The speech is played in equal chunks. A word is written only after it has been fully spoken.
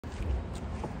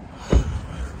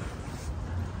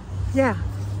Yeah.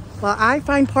 While I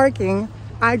find parking,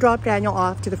 I drop Daniel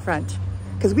off to the front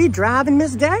because we drive and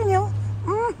miss Daniel.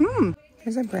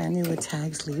 Here's a brand new with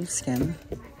tag sleeve skin.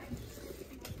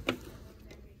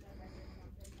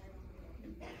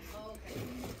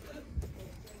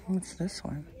 What's this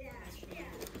one?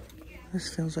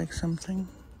 This feels like something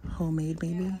homemade,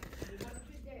 maybe.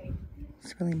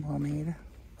 It's really well made.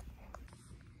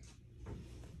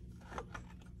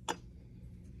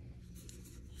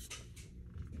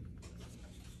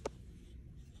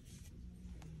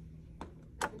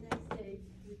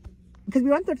 Because we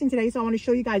went thrifting today, so I want to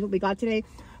show you guys what we got today.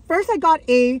 First, I got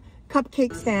a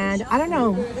cupcake stand. I don't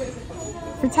know.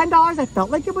 For $10, I felt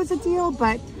like it was a deal,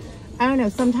 but I don't know.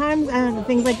 Sometimes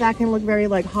things like that can look very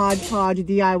like hodgepodge,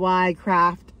 DIY,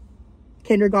 craft,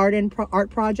 kindergarten art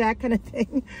project kind of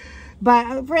thing.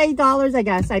 But for $8, I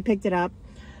guess, I picked it up.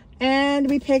 And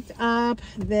we picked up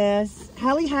this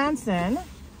Helly Hansen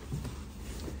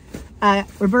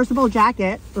reversible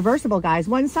jacket. Reversible, guys.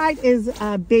 One side is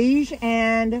beige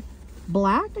and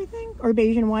black, I think, or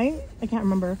beige and white. I can't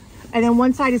remember. And then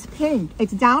one side is pink.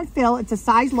 It's down fill. It's a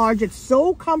size large. It's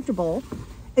so comfortable.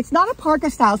 It's not a parka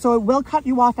style, so it will cut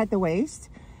you off at the waist.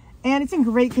 And it's in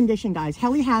great condition, guys.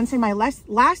 Helly Hansen, my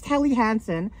last Helly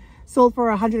Hansen sold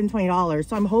for $120.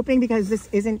 So I'm hoping, because this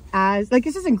isn't as, like,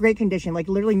 this is in great condition, like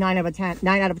literally 9 out of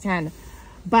 10.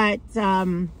 But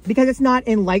because it's not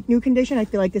in like new condition, I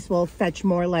feel like this will fetch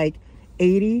more like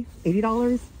 $80.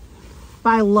 But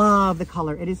I love the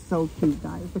color. It is so cute,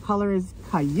 guys. The color is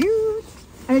cute.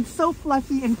 And it's so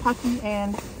fluffy and puffy.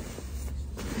 And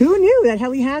who knew that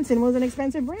Helly Hansen was an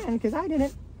expensive brand? Because I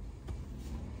didn't.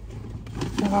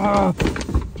 Oh.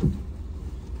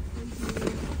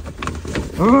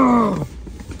 Oh.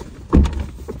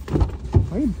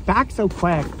 Why are you back so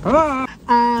quick? Oh.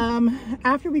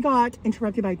 After we got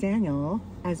interrupted by Daniel,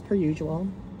 as per usual,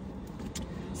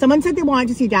 someone said they wanted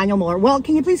to see Daniel more. Well,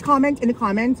 can you please comment in the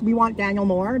comments, we want Daniel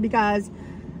more, because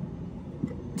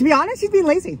to be honest, he's being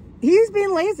lazy. He's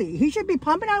being lazy. He should be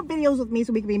pumping out videos with me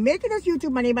so we can be making this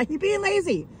YouTube money, but he's being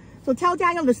lazy. So tell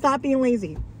Daniel to stop being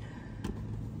lazy.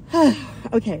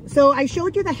 Okay, so I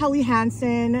showed you the Helly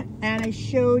Hansen, and I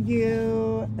showed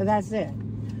you, that's it.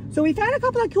 So we found a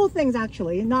couple of cool things,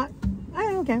 actually. Not,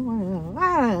 okay,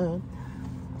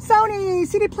 Sony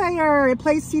CD player. It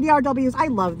plays CDRWs. I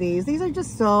love these. These are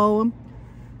just so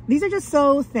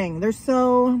they're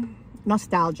so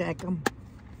nostalgic.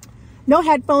 No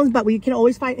headphones, but we can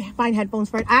always find headphones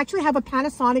for it. I actually have a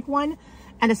Panasonic one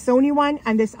and a Sony one,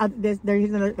 and there's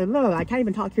another, I can't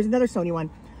even talk. Here's another Sony one.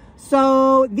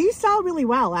 So these sell really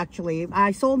well, actually.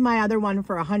 I sold my other one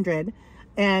for $100,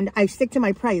 and I stick to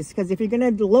my price, because if you're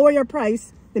going to lower your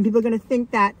price, then people are going to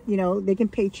think that, you know, they can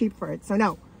pay cheap for it. So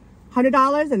no,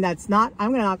 $100, and that's not,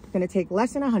 I'm not going to take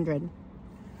less than $100.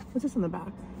 What's this on the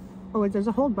back? Oh, there's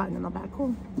a hold button in the back.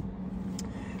 Cool.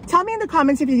 Tell me in the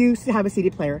comments if you used to have a CD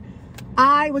player.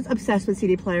 I was obsessed with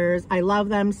CD players. I love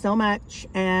them so much,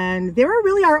 and they were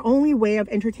really our only way of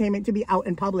entertainment to be out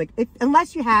in public.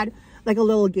 Unless you had like a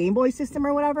little Game Boy system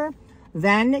or whatever,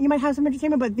 then you might have some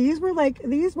entertainment. But these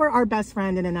were our best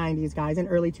friend in the 90s, guys, and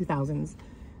early 2000s.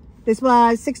 This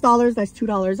was $6. That's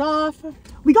 $2 off.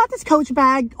 We got this Coach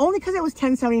bag only because it was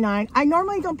 $10.79. I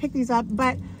normally don't pick these up,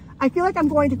 but I feel like I'm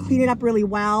going to clean it up really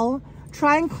well.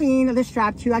 Try and clean the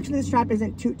strap too. Actually, the strap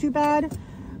isn't too bad,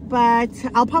 but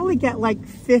I'll probably get like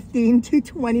 $15 to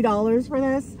 $20 for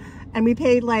this. And we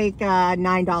paid like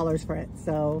 $9 for it.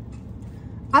 So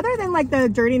other than like the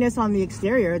dirtiness on the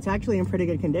exterior, it's actually in pretty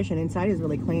good condition. Inside is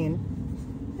really clean.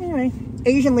 Anyway,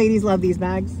 Asian ladies love these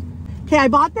bags. Okay, I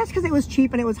bought this because it was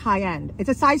cheap and it was high end. It's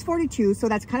a size 42, so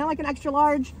that's kind of like an extra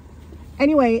large.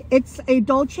 Anyway, it's a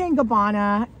Dolce &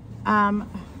 Gabbana,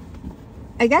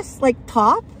 I guess like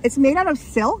top. It's made out of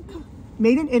silk,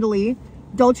 made in Italy.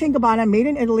 Dolce & Gabbana, made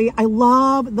in Italy. I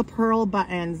love the pearl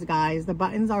buttons, guys. The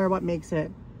buttons are what makes it,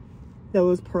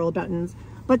 those pearl buttons.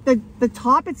 But the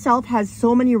top itself has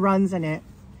so many runs in it.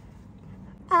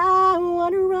 I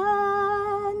want to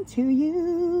run to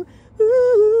you.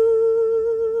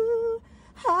 Ooh,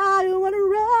 I want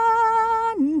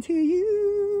to run to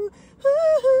you.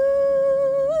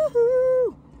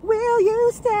 Ooh, will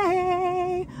you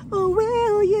stay or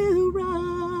will you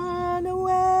run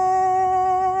away?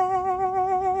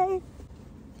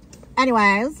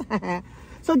 Anyways,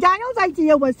 so Daniel's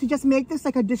idea was to just make this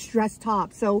like a distressed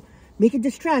top. So make it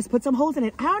distressed, put some holes in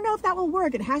it. I don't know if that will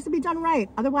work. It has to be done right.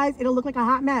 Otherwise, it'll look like a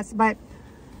hot mess. But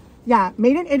yeah,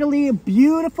 made in Italy,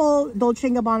 beautiful Dolce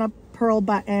 & Gabbana pearl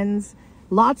buttons.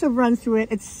 Lots of runs through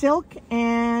it. It's silk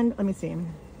and, let me see.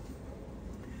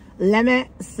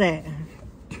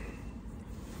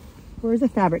 Where's the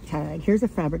fabric tag? Here's a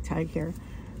fabric tag here.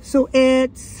 So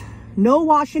it's no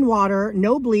wash and water,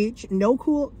 no bleach, no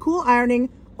cool ironing,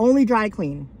 only dry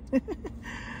clean.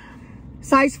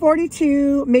 Size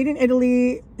 42, made in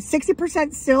Italy,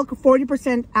 60% silk,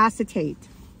 40% acetate.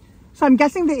 So I'm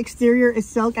guessing the exterior is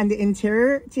silk and the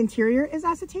interior is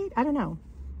acetate. I don't know.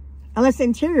 Unless the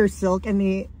interior is silk and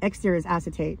the exterior is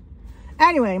acetate.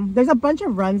 Anyway, there's a bunch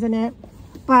of runs in it.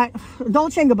 But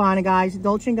Dolce & Gabbana, guys.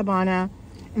 Dolce & Gabbana.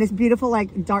 And this beautiful,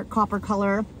 like, dark copper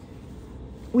color.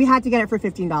 We had to get it for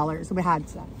 $15. We had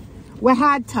to. We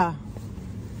had to.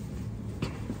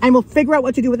 And we'll figure out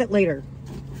what to do with it later.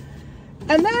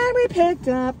 And then we picked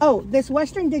up, oh, this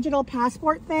Western Digital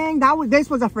Passport thing. This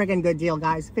was a friggin' good deal,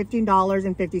 guys.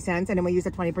 $15.50. And then we used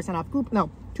a 20% off coupon. No,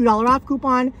 $2 off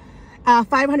coupon.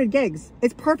 500 gigs.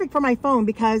 It's perfect for my phone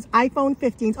because iPhone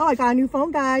 15s. Oh, I got a new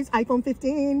phone, guys. iPhone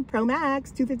 15 Pro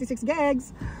Max, 256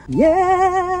 gigs.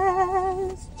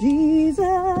 Yes,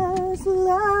 Jesus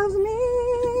loves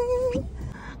me.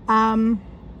 I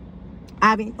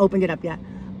haven't opened it up yet.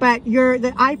 But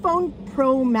the iPhone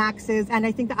Pro Maxes and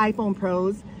I think the iPhone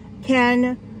Pros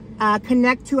can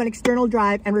connect to an external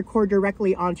drive and record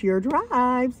directly onto your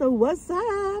drive. So what's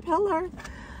up? Hello.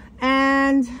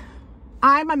 And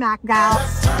I'm a Mac gal.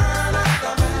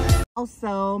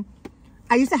 Also,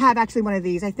 I used to have actually one of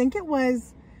these. I think it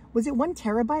was it 1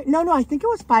 terabyte? No, I think it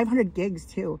was 500 gigs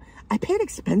too. I paid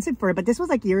expensive for it, but this was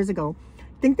like years ago.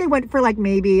 I think they went for like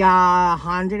maybe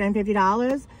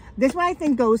 $150. This one I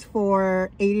think goes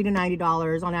for $80 to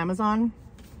 $90 on Amazon.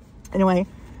 Anyway,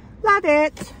 love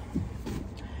it.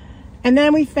 And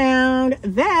then we found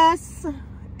this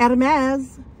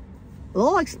Hermes. A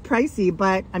little pricey,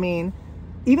 but I mean,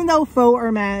 even though faux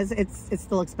Hermes, it's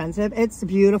still expensive. It's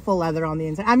beautiful leather on the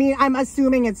inside. I mean, I'm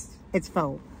assuming it's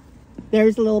faux.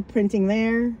 There's a little printing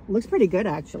there. Looks pretty good,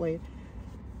 actually.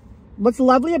 What's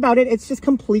lovely about it, it's just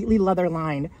completely leather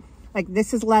lined. Like,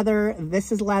 this is leather,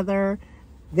 this is leather,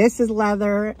 this is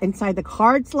leather. Inside the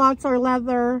card slots are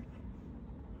leather.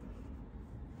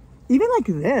 Even like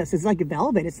this, it's like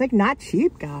velvet. It's like not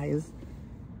cheap, guys.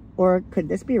 Or could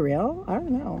this be real? I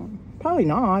don't know. Probably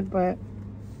not, but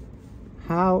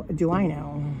how do I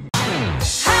know?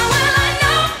 How will I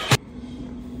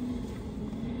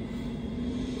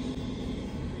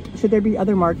know? Should there be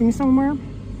other markings somewhere?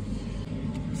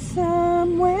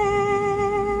 Somewhere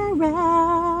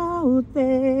out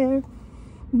there,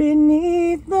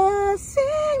 beneath the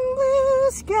same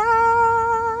blue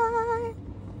sky.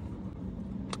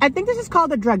 I think this is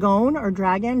called a dragon or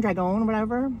dragon,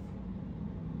 whatever.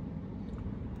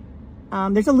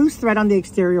 There's a loose thread on the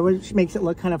exterior, which makes it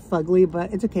look kind of fugly,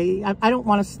 but it's okay. I don't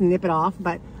want to snip it off,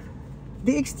 but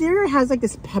the exterior has like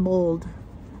this pebbled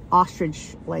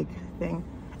ostrich-like thing.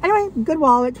 Anyway, good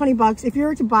wallet, 20 bucks. If you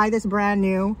were to buy this brand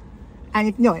new, and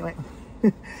if, no, wait.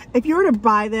 If you were to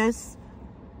buy this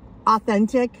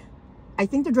authentic, I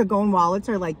think the Dragon wallets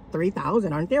are like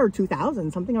 3,000, aren't they? Or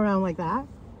 2,000, something around like that.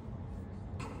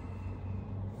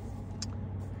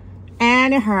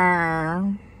 And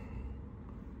her.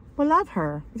 I love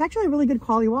her. It's actually a really good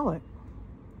quality wallet.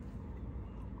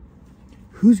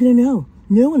 Who's gonna know?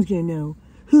 No one's gonna know.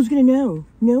 Who's gonna know?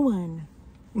 No one.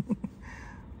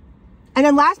 And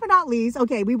then last but not least,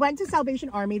 okay, we went to Salvation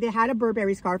Army. They had a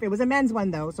Burberry scarf. It was a men's one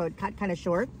though, so it cut kind of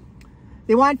short.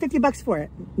 They wanted 50 bucks for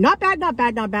it. Not bad, not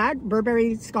bad, not bad.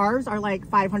 Burberry scarves are like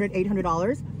 $500,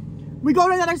 $800. We go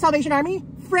to another Salvation Army.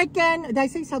 Frickin', did I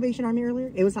say Salvation Army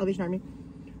earlier? It was Salvation Army.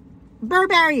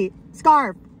 Burberry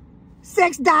scarf,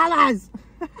 $6.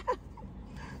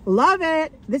 Love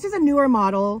it. This is a newer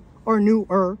model, or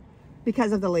newer,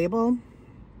 because of the label.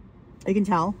 You can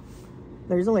tell.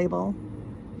 There's a label.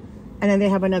 And then they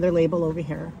have another label over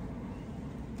here.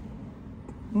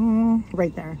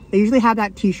 Right there. They usually have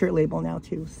that t-shirt label now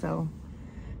too. So,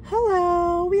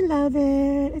 hello. We love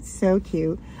it. It's so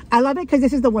cute. I love it because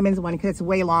this is the women's one because it's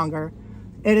way longer.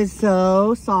 It is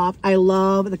so soft. I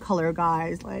love the color,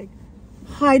 guys. Like,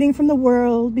 hiding from the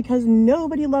world because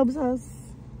nobody loves us.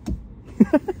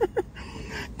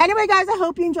 Anyway, guys, I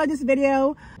hope you enjoyed this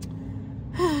video.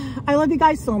 I love you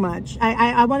guys so much.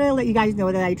 I want to let you guys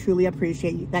know that I truly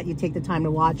appreciate that you take the time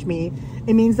to watch me.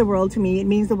 It means the world to me. It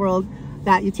means the world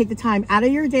that you take the time out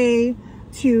of your day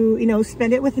to, you know,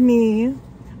 spend it with me.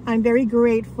 I'm very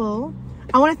grateful.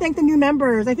 I want to thank the new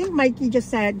members. I think Mikey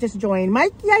just joined.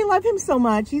 Mikey, I love him so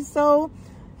much. He's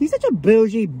such a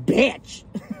bougie bitch.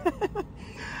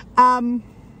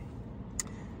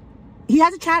 He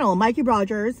has a channel, Mikee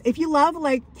Rogers. If you love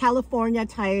like California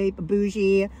type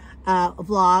bougie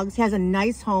vlogs, he has a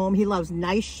nice home. He loves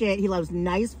nice shit. He loves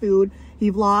nice food.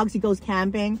 He vlogs. He goes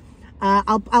camping.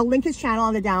 I'll link his channel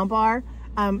on the down bar.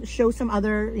 Show some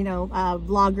other, you know,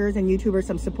 vloggers and YouTubers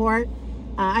some support.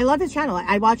 I love his channel.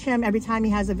 I watch him every time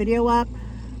he has a video up.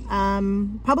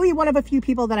 Probably one of a few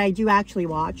people that I do actually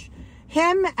watch.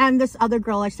 Him and this other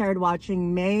girl I started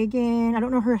watching, Megan. I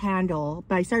don't know her handle,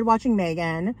 but I started watching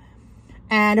Megan.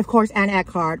 And of course, Ann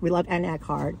Eckhart. We love Ann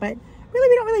Eckhart. But really,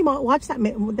 we don't really watch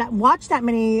that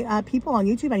many people on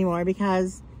YouTube anymore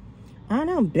because, I don't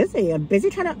know, I'm busy. I'm busy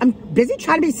trying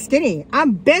to be skinny.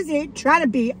 I'm busy trying to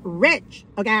be rich,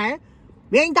 okay?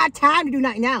 We ain't got time to do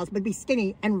nothing else but be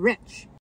skinny and rich.